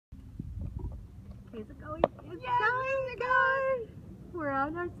It's going. We're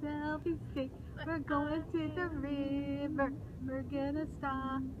on our selfie stick. We're going to the river. We're gonna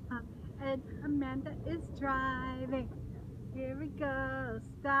stop. And Amanda is driving. Here we go.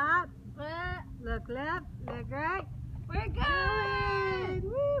 Stop. Look left. Look right. We're good.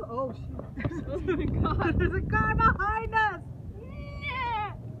 Woo. Oh shoot. Oh my God. There's a car behind us.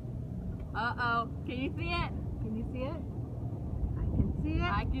 Yeah. Uh-oh. Can you see it? Can you see it? I can see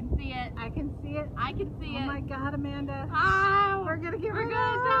it. I can see it. I can see it. I can see it. Oh my God, Amanda. Ow. We're gonna get We're rid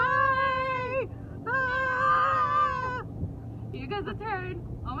gonna of die. Ah! Here goes the turn.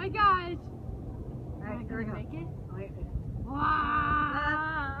 Oh my gosh. All right, here we go. Make it? Wait.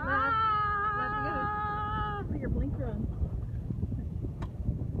 Wow. Put your blinker on.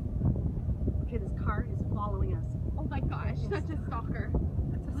 Okay, this car is following us. Oh my gosh, such a stalker.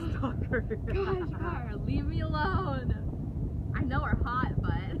 That's a stalker. Gosh, car, leave me alone. I know we're hot,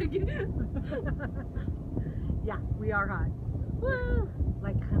 but yeah, we are hot. woo.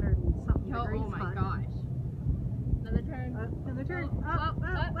 Like 100 and something Yo, degrees oh my hot. gosh. Another turn. Another turn. Ah!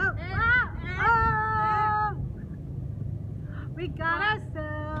 We got a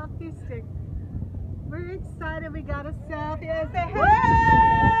selfie stick. We're excited. We got a selfie. And say hey!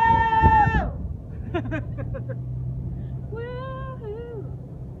 Woohoo!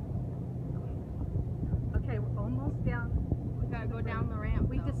 Okay, we're almost down. We gotta go down the ramp.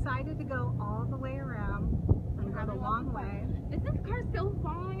 We decided to go all the way around and go the long way. Is this car still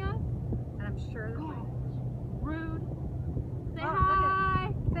following us? And I'm sure that Gosh, rude. Say Oh,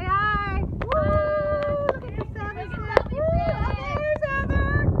 hi. say hi. Woo! Look at the selfie stick. Woo! There's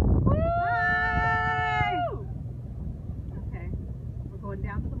Heather. Woo! Okay, we're going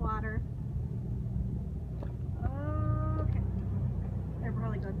down to the water. Okay. They're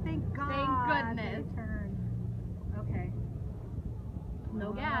probably going, thank God. Thank goodness. They turned. Okay.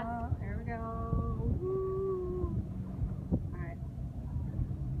 No gas. There we go. Woo! All right.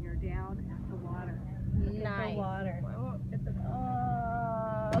 You're down at the water. Hit the Nice. water.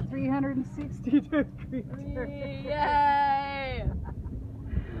 360 degrees. Yay!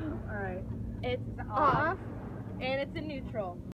 All right. It's Off. off and it's in neutral.